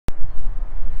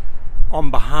On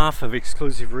behalf of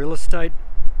Exclusive Real Estate,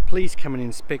 please come and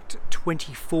inspect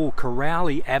 24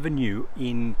 Courallie Avenue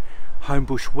in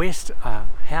Homebush West, a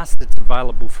house that's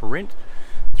available for rent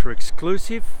through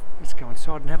Exclusive. Let's go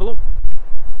inside and have a look.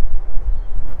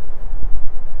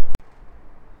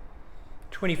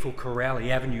 24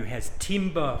 Courallie Avenue has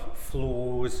timber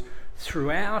floors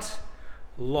throughout,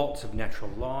 lots of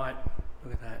natural light.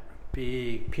 Look at that,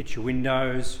 big picture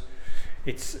windows.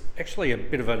 It's actually a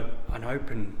bit of an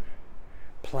open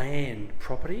plan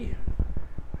property.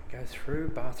 Go through,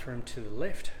 bathroom to the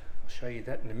left. I'll show you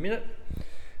that in a minute.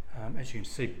 As you can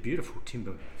see, beautiful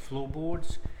timber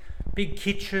floorboards, big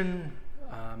kitchen,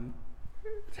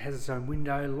 it has its own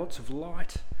window, lots of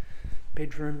light,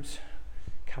 bedrooms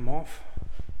come off.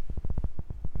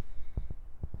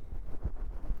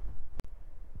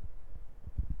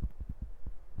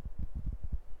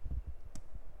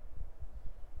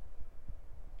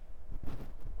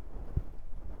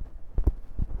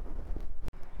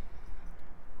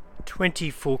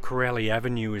 "24 Courallie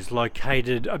Avenue is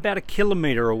located about 1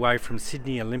 kilometre away from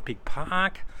Sydney Olympic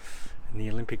Park and the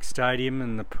Olympic Stadium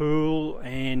and the pool,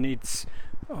 and it's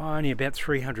only about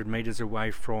 300 metres away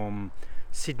from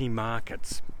Sydney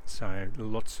markets, so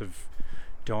lots of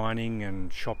dining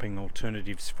and shopping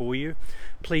alternatives for you.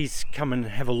 Please come and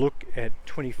have a look at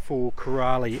 24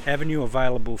 Courallie Avenue,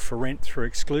 available for rent through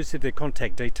Exclusive. Their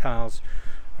contact details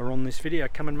are on this video.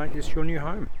 Come and make this your new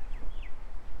home.